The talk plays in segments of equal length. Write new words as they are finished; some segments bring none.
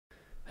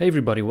Hey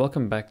everybody,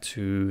 welcome back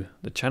to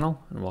the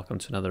channel and welcome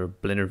to another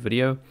Blender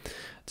video.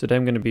 Today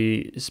I'm going to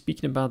be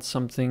speaking about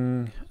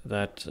something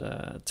that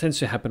tends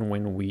to happen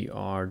when we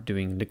are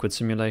doing liquid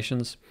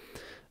simulations,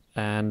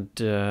 and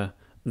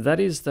that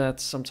is that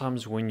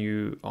sometimes when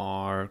you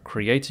are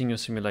creating your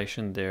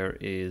simulation there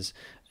is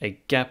a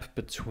gap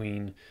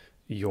between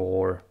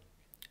your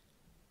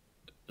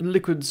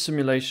liquid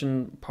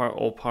simulation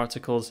or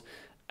particles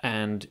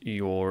and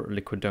your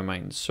liquid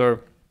domain. So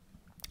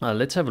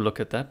let's have a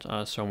look at that.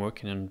 So I'm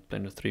working in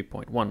Blender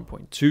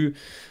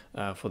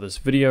 3.1.2 for this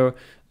video.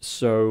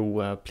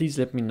 So please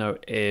let me know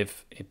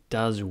if it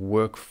does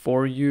work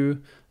for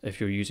you, if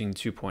you're using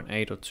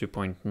 2.8 or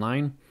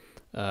 2.9.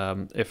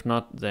 If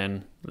not,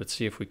 then let's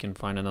see if we can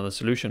find another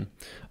solution.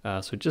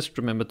 So just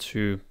remember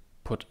to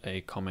put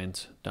a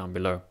comment down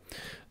below.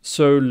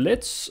 So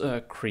let's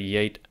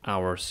create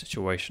our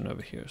situation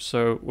over here.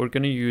 So we're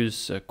going to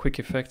use quick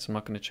effects. I'm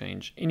not going to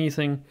change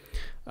anything.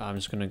 I'm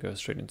just going to go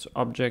straight into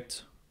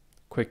object,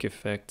 quick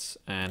effects,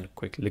 and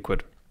quick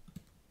liquid.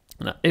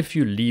 Now if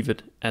you leave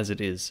it as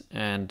it is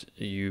and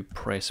you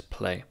press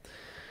play,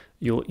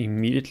 you'll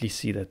immediately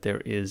see that there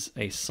is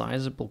a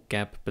sizable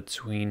gap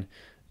between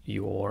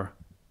your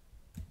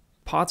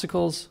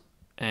particles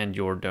and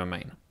your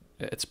domain.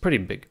 It's pretty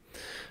big.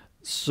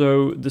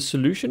 So the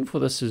solution for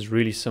this is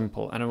really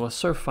simple, and it was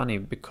so funny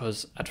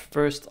because at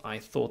first I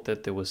thought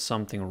that there was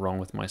something wrong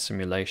with my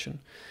simulation,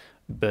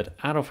 but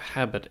out of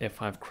habit,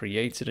 if I've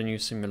created a new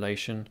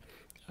simulation,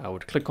 I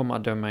would click on my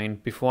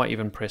domain. Before I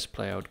even press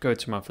play, I would go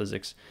to my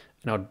physics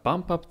and I would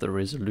bump up the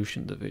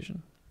resolution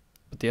division.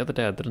 But the other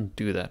day I didn't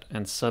do that,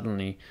 and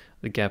suddenly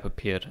the gap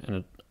appeared, and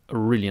it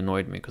really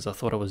annoyed me because I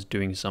thought I was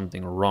doing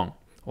something wrong,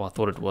 or I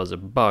thought it was a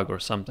bug or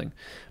something,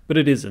 but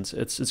it isn't.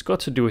 It's got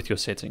to do with your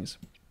settings,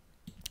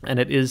 and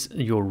it is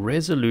your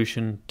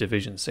resolution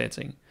division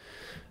setting.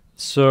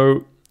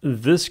 So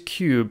this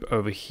cube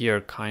over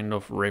here kind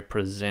of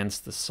represents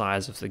the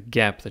size of the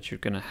gap that you're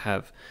going to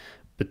have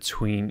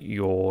between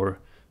your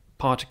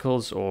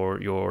particles or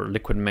your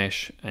liquid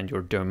mesh and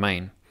your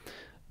domain.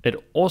 It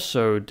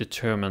also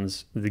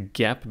determines the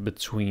gap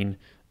between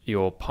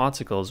your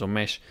particles or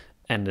mesh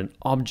and an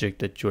object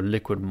that your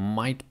liquid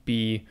might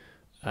be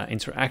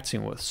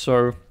interacting with.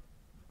 So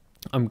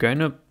I'm going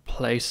to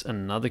place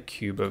another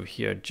cube over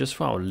here just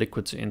for our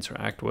liquid to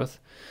interact with.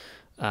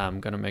 I'm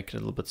going to make it a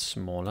little bit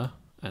smaller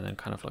and then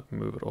kind of like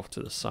move it off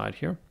to the side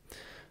here.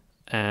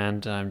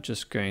 And I'm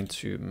just going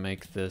to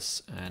make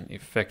this an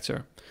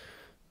effector.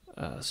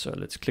 So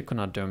let's click on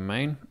our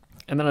domain,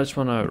 and then I just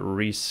want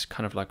to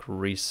kind of like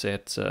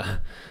reset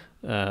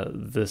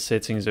the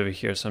settings over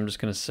here. So I'm just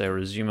going to say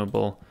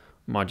resumable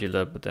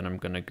modular, but then I'm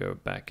going to go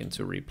back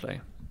into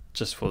replay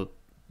just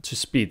to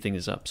speed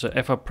things up. So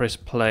if I press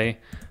play,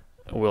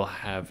 we'll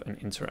have an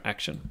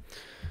interaction.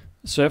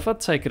 So if I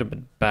take it a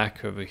bit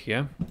back over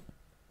here,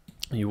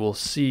 you will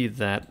see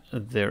that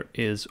there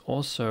is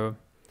also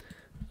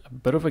a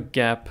bit of a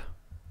gap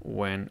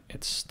when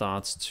it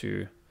starts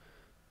to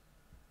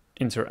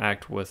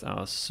interact with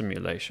our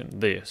simulation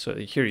there. So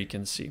here you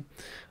can see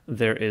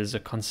there is a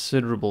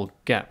considerable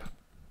gap.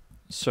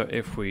 So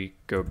if we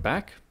go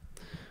back,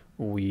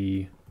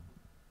 we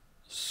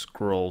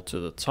scroll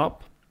to the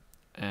top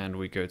and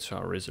we go to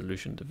our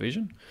resolution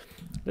division.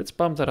 Let's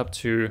bump that up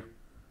to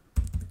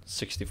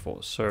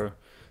 64, so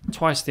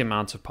twice the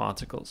amount of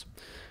particles.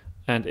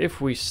 And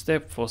if we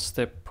step for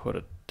step put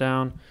it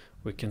down,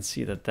 we can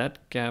see that that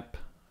gap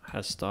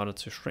has started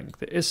to shrink.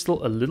 There is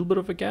still a little bit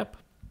of a gap,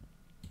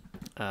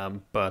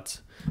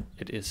 but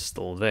it is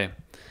still there.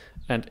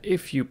 And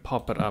if you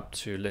pop it up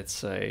to, let's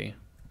say,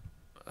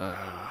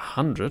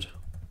 100,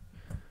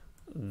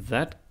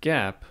 that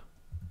gap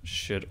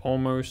should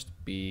almost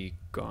be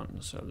gone.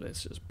 So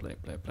let's just play.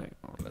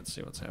 Oh, let's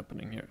see what's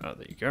happening here. Oh,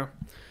 there you go.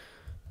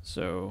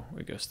 So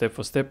we go step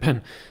for step,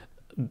 and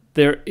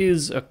there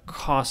is a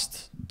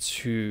cost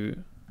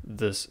to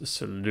this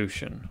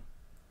solution,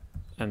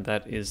 and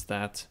that is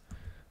that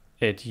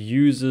it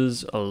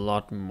uses a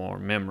lot more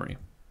memory.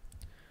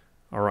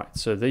 All right,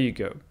 so there you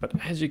go. But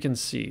as you can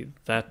see,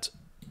 that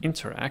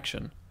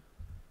interaction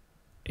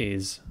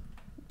is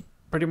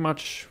pretty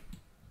much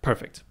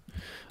perfect.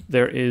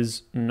 There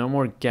is no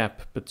more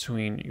gap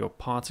between your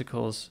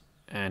particles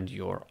and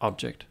your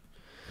object.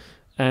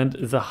 And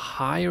the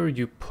higher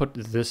you put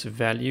this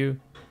value,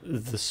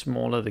 the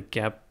smaller the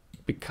gap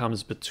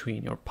becomes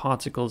between your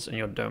particles and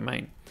your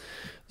domain.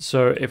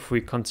 So if we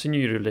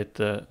continue to let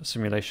the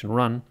simulation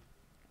run,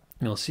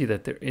 you'll see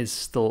that there is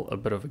still a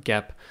bit of a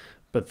gap,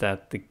 but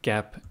that the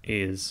gap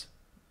is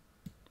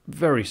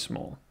very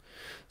small.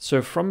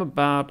 So from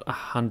about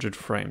 100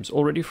 frames,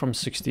 already from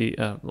 60,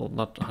 well,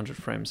 not 100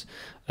 frames,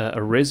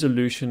 a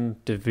resolution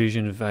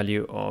division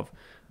value of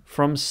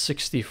from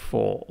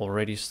 64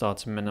 already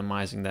starts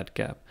minimizing that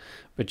gap,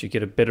 but you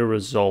get a better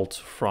result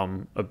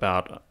from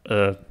about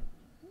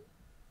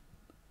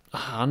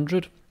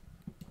 100.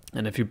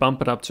 And if you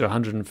bump it up to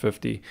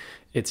 150,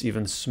 it's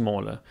even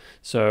smaller.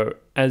 So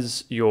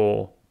as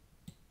your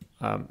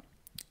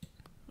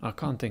I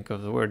can't think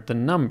of the word, the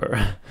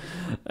number.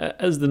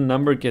 As the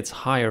number gets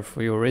higher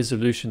for your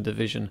resolution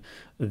division,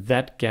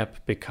 that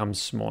gap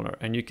becomes smaller.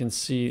 And you can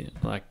see,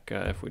 like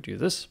if we do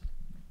this,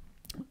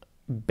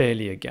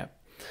 barely a gap.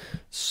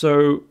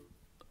 So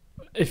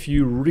if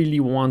you really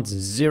want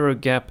zero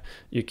gap,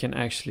 you can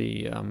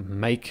actually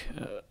make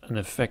an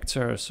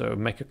effector, so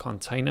make a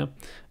container,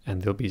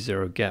 and there'll be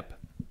zero gap.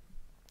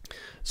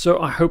 So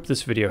I hope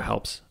this video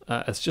helps.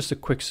 It's just a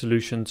quick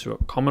solution to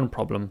a common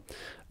problem.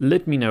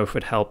 Let me know if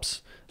it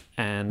helps,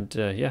 and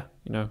yeah,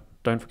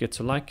 don't forget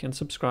to like and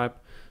subscribe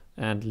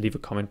and leave a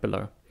comment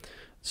below.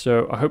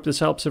 So I hope this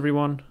helps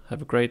everyone.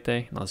 Have a great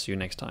day, and I'll see you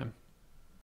next time.